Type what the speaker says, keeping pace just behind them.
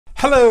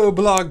Hello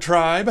blog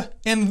tribe!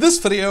 In this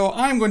video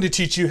I'm going to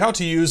teach you how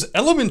to use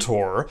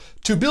Elementor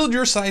to build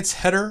your site's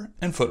header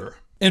and footer.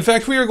 In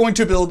fact, we are going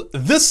to build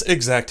this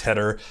exact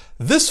header,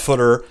 this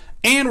footer,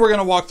 and we're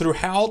going to walk through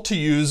how to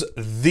use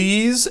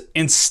these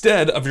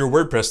instead of your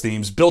WordPress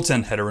theme's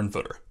built-in header and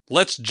footer.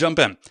 Let's jump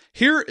in.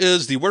 Here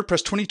is the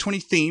WordPress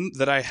 2020 theme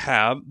that I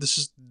have. This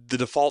is the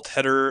default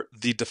header,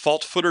 the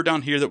default footer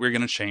down here that we're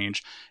going to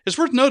change. It's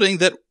worth noting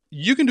that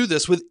you can do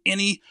this with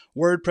any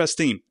WordPress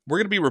theme. We're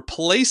going to be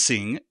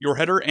replacing your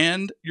header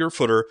and your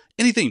footer.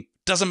 Any theme,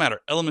 doesn't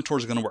matter. Elementor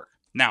is going to work.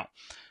 Now,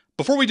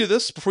 before we do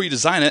this, before you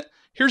design it,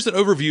 here's an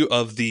overview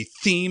of the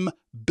theme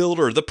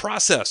builder, the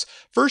process.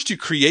 First, you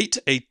create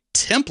a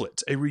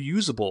template, a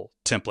reusable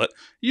template.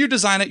 You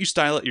design it, you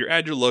style it, you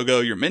add your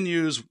logo, your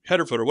menus,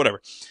 header, footer,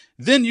 whatever.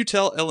 Then you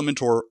tell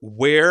Elementor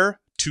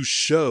where to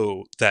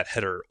show that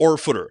header or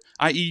footer,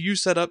 i.e. you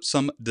set up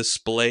some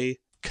display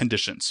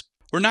conditions.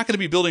 We're not going to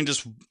be building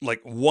just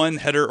like one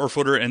header or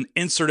footer and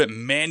insert it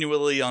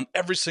manually on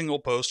every single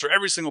post or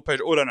every single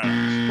page. Oh, no.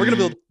 We're going to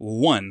build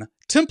one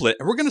template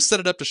and we're going to set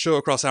it up to show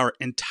across our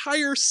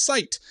entire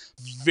site.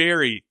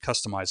 Very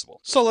customizable.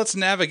 So let's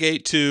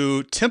navigate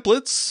to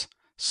templates,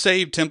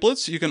 save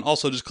templates. You can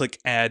also just click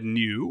add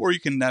new, or you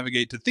can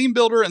navigate to theme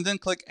builder and then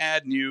click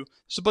add new.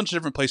 There's a bunch of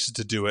different places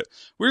to do it.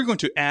 We're going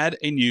to add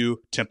a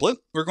new template.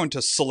 We're going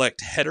to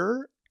select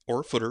header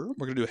or footer.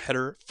 We're going to do a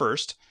header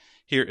first.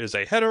 Here is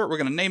a header. We're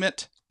going to name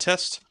it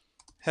test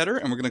header,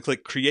 and we're going to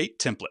click create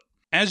template.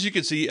 As you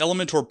can see,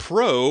 Elementor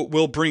Pro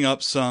will bring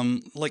up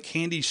some like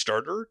handy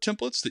starter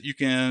templates that you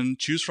can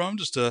choose from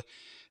just to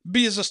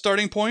be as a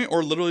starting point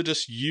or literally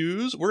just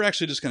use. We're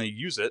actually just going to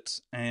use it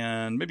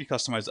and maybe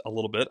customize it a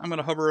little bit. I'm going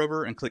to hover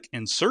over and click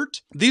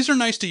insert. These are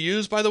nice to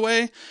use, by the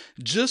way,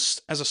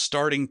 just as a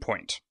starting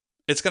point.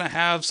 It's going to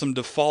have some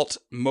default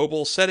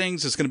mobile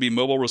settings. It's going to be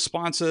mobile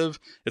responsive.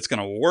 It's going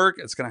to work.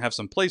 It's going to have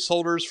some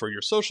placeholders for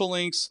your social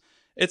links.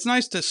 It's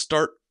nice to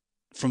start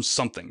from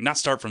something, not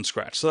start from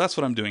scratch. So that's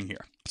what I'm doing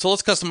here. So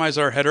let's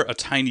customize our header a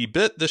tiny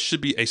bit. This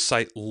should be a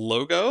site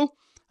logo.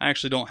 I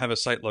actually don't have a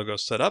site logo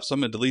set up, so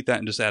I'm going to delete that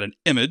and just add an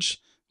image,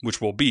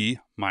 which will be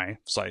my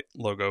site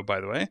logo,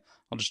 by the way.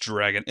 I'll just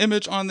drag an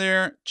image on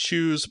there,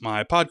 choose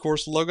my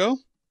PodCourse logo,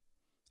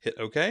 hit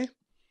OK.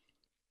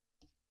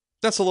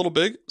 That's a little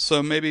big,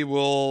 so maybe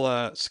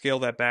we'll scale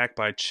that back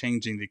by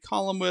changing the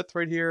column width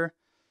right here.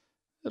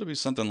 It'll be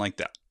something like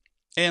that.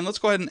 And let's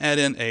go ahead and add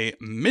in a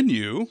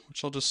menu,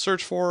 which I'll just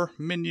search for,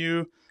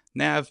 menu,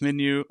 nav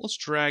menu. Let's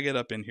drag it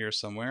up in here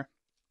somewhere.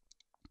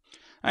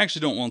 I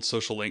actually don't want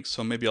social links,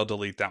 so maybe I'll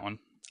delete that one.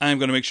 I'm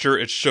going to make sure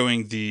it's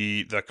showing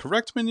the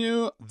correct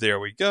menu.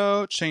 There we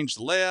go. Change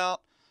the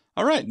layout.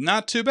 All right,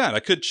 not too bad. I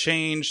could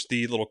change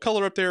the little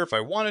color up there if I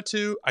wanted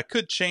to. I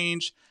could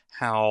change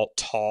how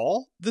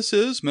tall this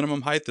is.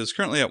 Minimum height is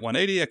currently at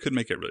 180. I could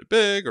make it really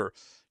big or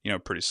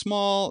pretty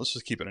small. Let's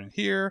just keep it in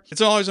here.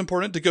 It's always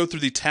important to go through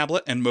the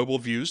tablet and mobile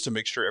views to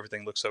make sure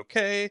everything looks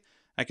okay.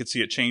 I could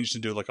see it changed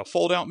into like a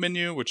fold out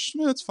menu, which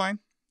it's fine.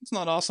 It's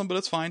not awesome, but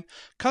it's fine.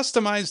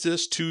 Customize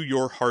this to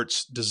your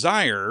heart's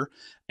desire,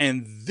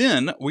 and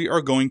then we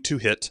are going to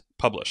hit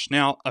publish.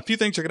 Now, a few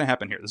things are going to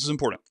happen here. This is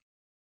important.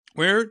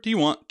 Where do you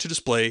want to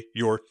display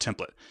your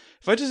template?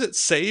 If I just hit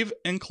save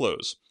and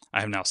close, I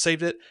have now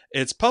saved it.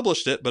 It's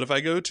published it, but if I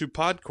go to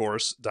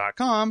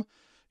podcourse.com,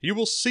 you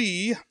will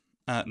see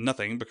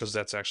nothing, because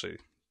that's actually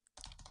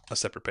a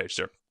separate page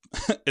there.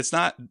 It's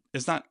not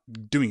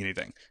doing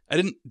anything. I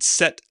didn't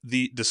set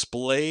the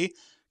display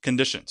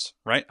conditions,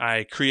 right?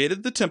 I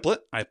created the template,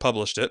 I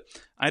published it,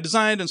 I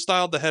designed and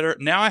styled the header.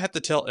 Now I have to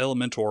tell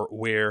Elementor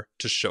where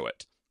to show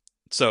it.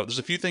 So there's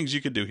a few things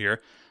you could do here.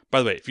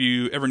 By the way, if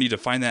you ever need to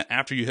find that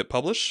after you hit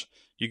publish,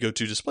 you go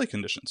to display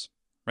conditions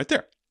right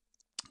there.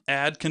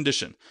 Add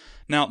condition.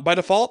 Now by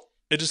default,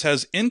 it just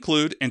has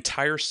include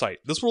entire site.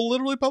 This will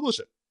literally publish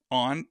it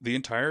on the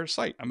entire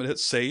site. I'm going to hit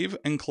save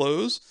and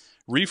close,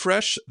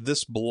 refresh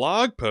this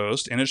blog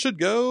post, and it should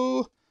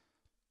go,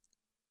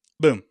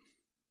 boom.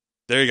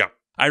 There you go.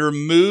 I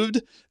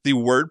removed the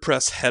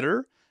WordPress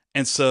header,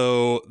 and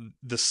so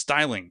the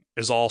styling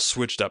is all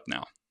switched up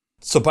now.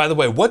 So by the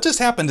way, what just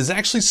happened is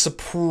actually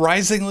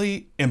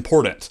surprisingly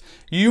important.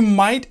 You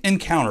might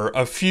encounter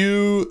a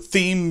few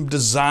theme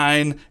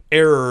design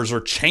errors or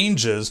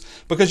changes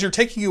because you're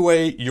taking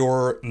away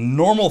your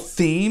normal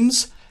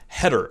themes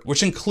header,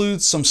 which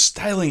includes some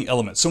styling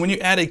elements. So when you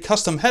add a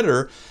custom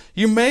header,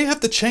 you may have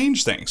to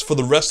change things for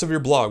the rest of your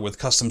blog with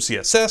custom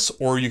CSS,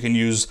 or you can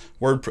use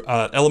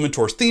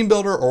Elementor's theme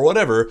builder or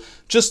whatever.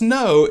 Just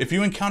know if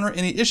you encounter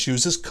any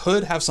issues, this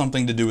could have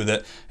something to do with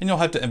it, and you'll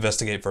have to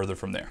investigate further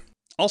from there.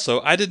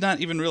 Also, I did not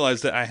even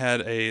realize that I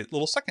had a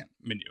little second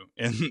menu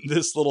in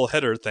this little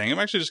header thing. I'm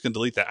actually just going to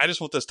delete that. I just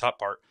want this top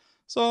part.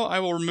 So I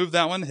will remove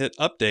that one, hit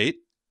update,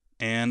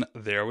 and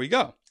there we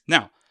go.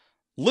 Now,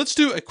 let's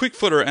do a quick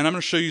footer, and I'm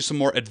going to show you some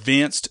more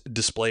advanced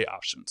display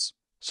options.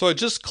 So I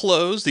just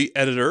closed the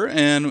editor,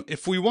 and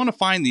if we want to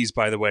find these,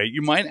 by the way,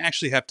 you might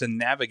actually have to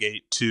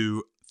navigate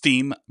to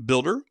Theme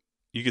Builder.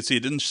 You can see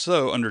it didn't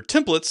show under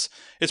Templates.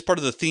 It's part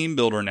of the Theme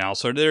Builder now.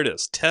 So there it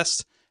is,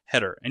 Test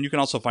header. And you can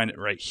also find it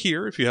right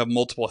here if you have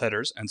multiple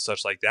headers and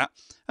such like that.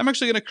 I'm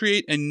actually going to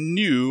create a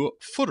new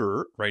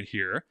footer right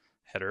here.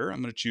 Header,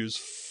 I'm going to choose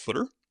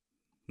footer,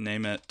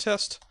 name it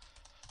test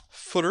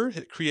footer,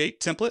 hit create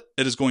template.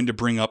 It is going to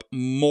bring up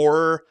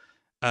more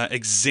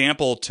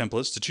example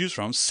templates to choose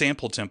from,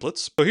 sample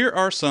templates. So here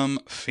are some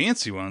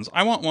fancy ones.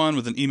 I want one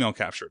with an email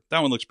capture.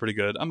 That one looks pretty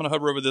good. I'm going to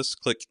hover over this,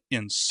 click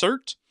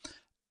insert.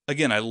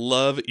 Again, I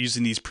love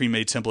using these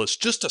pre-made templates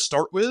just to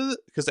start with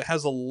because it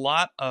has a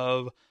lot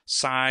of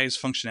size,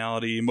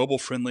 functionality, mobile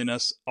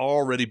friendliness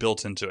already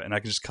built into it, and I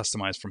can just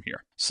customize from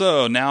here.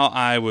 So now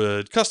I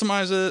would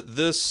customize it.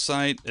 This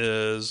site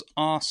is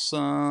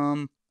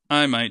awesome.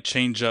 I might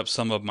change up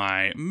some of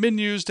my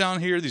menus down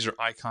here. These are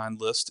icon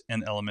lists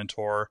in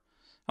Elementor.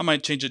 I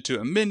might change it to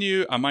a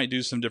menu. I might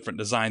do some different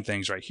design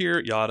things right here,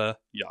 yada,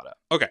 yada.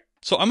 Okay,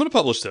 so I'm going to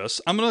publish this.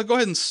 I'm going to go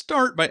ahead and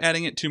start by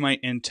adding it to my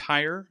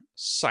entire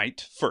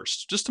site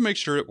first, just to make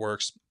sure it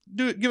works.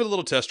 Give it a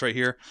little test right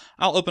here.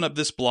 I'll open up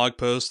this blog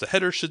post. The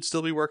header should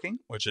still be working,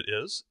 which it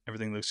is.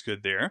 Everything looks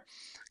good there.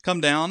 Come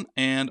down,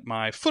 and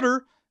my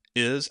footer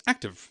is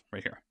active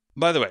right here.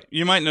 By the way,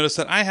 you might notice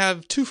that I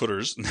have two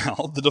footers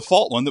now, the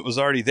default one that was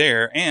already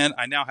there, and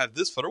I now have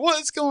this footer.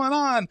 What's going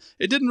on?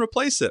 It didn't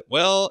replace it.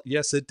 Well,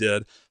 yes, it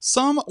did.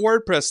 Some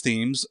WordPress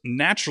themes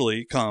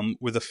naturally come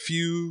with a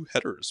few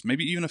headers,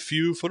 maybe even a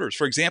few footers.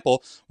 For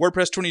example,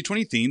 WordPress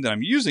 2020 theme that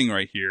I'm using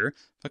right here,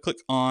 if I click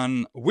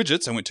on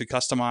widgets, I went to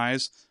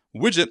customize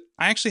widget,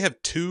 I actually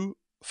have two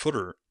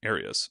footer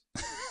areas.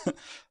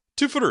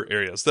 Two footer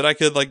areas that I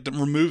could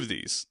remove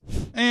these.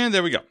 And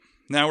there we go.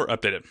 Now we're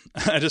updated.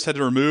 I just had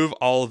to remove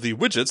all of the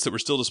widgets that were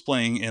still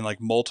displaying in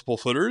multiple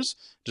footers,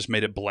 just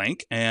made it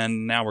blank,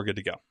 and now we're good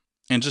to go.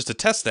 And just to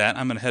test that,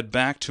 I'm going to head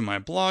back to my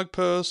blog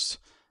post.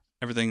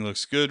 Everything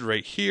looks good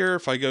right here.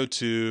 If I go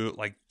to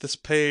this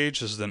page,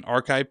 this is an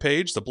archive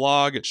page, the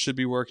blog, it should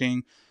be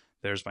working.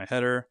 There's my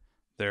header.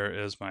 There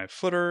is my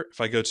footer.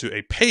 If I go to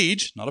a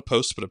page, not a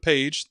post, but a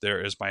page,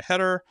 there is my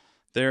header.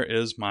 There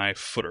is my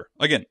footer.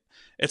 Again,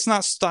 it's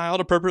not styled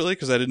appropriately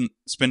because I didn't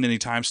spend any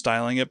time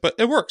styling it, but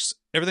it works.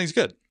 Everything's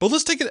good. But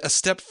let's take it a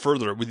step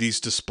further with these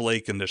display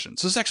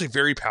conditions. This is actually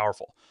very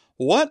powerful.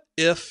 What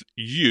if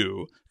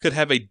you could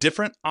have a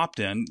different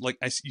opt-in,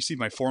 you see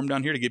my form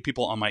down here to get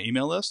people on my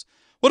email list?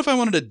 What if I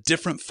wanted a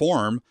different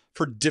form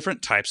for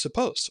different types of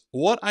posts?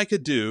 What I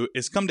could do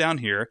is come down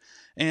here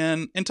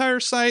and entire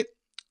site,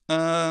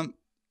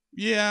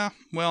 yeah,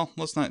 well,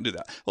 let's not do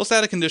that. Let's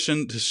add a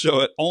condition to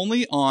show it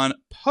only on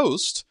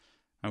post.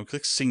 I would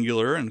click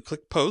singular and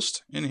click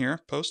post in here,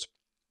 post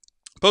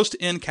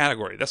in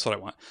category. That's what I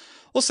want.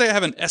 Let's say I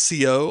have an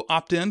SEO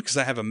opt-in because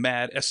I have a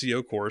mad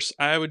SEO course.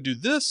 I would do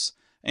this,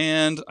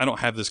 and I don't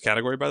have this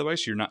category, by the way,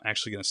 so you're not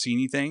actually going to see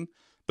anything.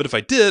 But if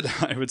I did,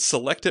 I would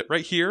select it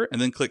right here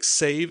and then click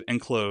save and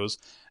close.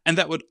 And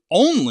that would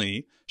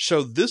only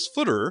show this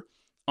footer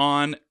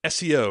on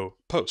SEO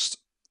post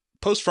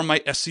from my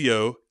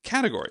SEO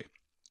category.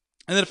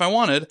 And then if I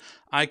wanted,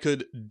 I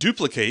could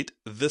duplicate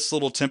this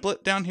little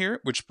template down here,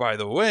 which, by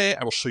the way,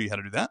 I will show you how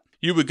to do that.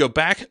 You would go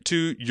back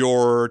to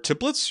your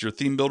templates, your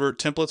theme builder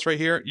templates right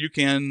here. You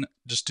can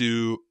just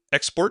do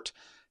export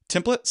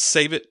template,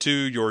 save it to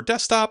your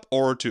desktop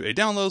or to a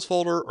downloads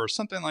folder or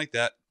something like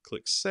that.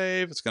 Click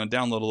save. It's going to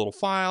download a little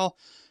file.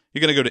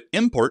 You're going to go to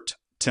import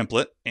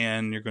template,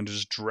 and you're going to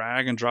just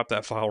drag and drop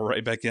that file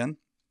right back in.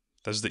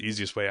 That's the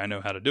easiest way I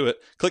know how to do it.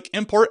 Click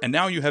import, and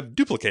now you have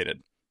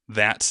duplicated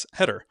that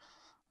header.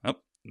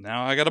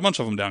 Now I got a bunch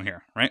of them down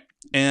here, right?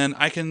 And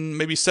I can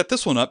maybe set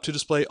this one up to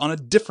display on a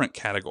different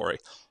category.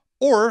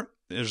 Or,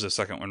 there's a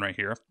second one right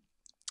here.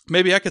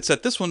 Maybe I could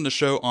set this one to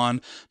show on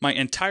my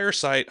entire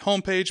site,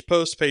 homepage,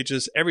 post,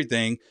 pages,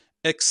 everything,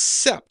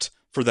 except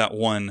for that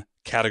one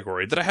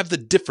category that I have the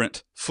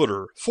different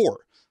footer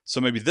for.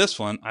 So maybe this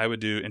one, I would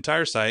do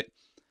entire site,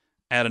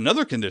 add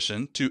another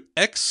condition to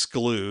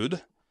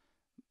exclude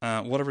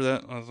whatever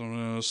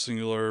that,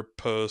 singular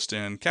post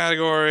in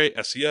category,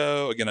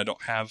 SEO. Again, I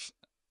don't have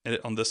it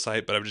on this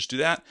site, but I would just do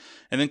that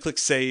and then click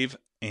save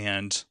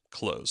and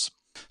close.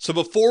 So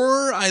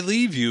before I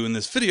leave you in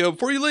this video,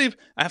 before you leave,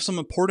 I have some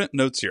important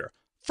notes here.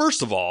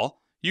 First of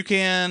all, you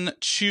can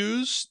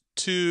choose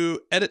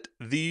to edit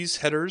these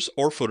headers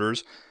or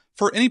footers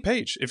for any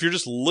page. If you're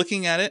just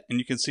looking at it, and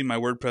you can see my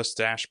WordPress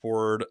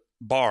dashboard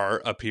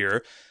bar up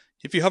here,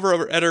 if you hover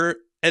over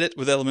edit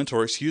with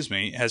Elementor,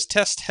 it has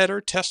test header,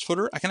 test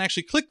footer. I can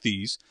actually click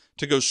these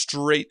to go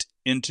straight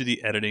into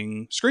the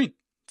editing screen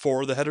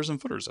for the headers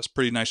and footers. That's a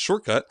pretty nice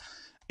shortcut.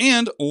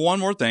 And one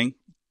more thing,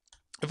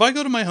 if I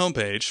go to my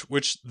homepage,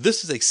 which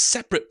this is a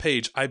separate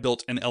page I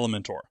built in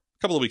Elementor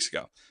a couple of weeks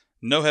ago,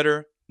 no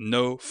header,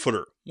 no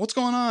footer. What's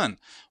going on?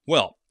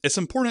 Well, it's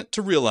important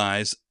to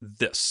realize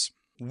this.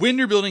 When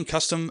you're building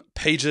custom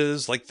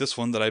pages like this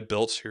one that I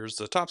built, here's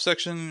the top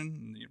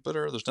section,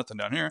 there's nothing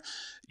down here.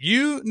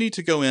 You need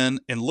to go in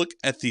and look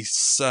at the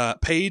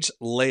page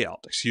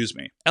layout,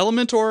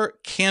 Elementor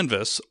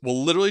Canvas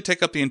will literally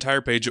take up the entire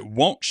page. It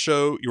won't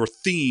show your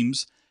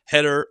theme's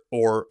header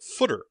or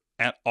footer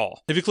at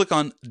all. If you click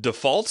on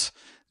default,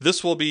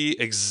 this will be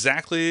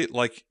exactly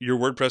like your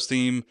WordPress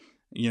theme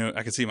You know,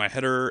 I can see my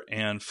header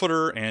and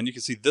footer, and you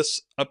can see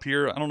this up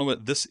here. I don't know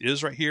what this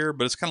is right here,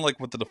 but it's kind of like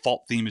what the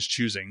default theme is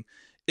choosing.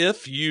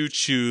 If you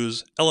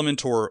choose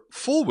Elementor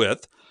full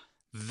width,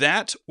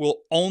 that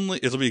will only,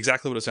 it'll be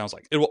exactly what it sounds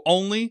like. It will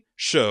only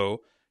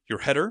show your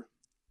header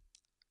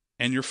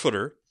and your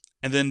footer.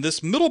 And then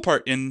this middle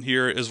part in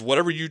here is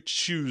whatever you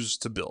choose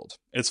to build.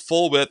 It's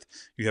full width.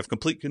 You have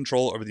complete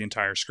control over the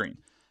entire screen.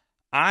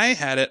 I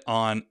had it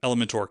on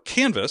Elementor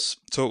Canvas,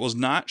 so it was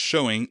not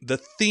showing the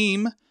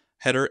theme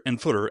header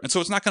and footer. And so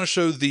it's not going to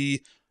show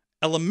the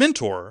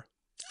Elementor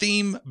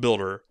theme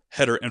builder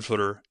header and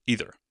footer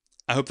either.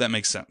 I hope that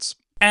makes sense.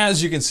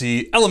 As you can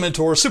see,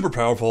 Elementor is super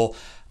powerful.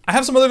 I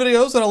have some other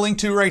videos that I'll link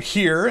to right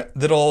here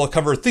that'll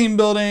cover theme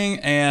building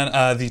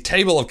and the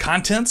table of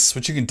contents,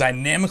 which you can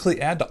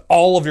dynamically add to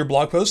all of your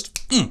blog posts,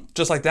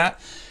 just like that.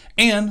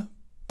 And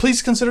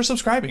please consider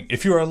subscribing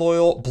if you are a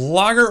loyal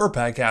blogger or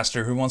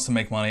podcaster who wants to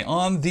make money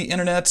on the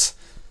internet.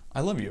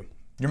 I love you.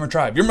 You're my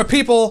tribe. You're my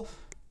people.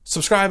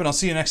 Subscribe, and I'll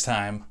see you next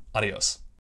time. Adios.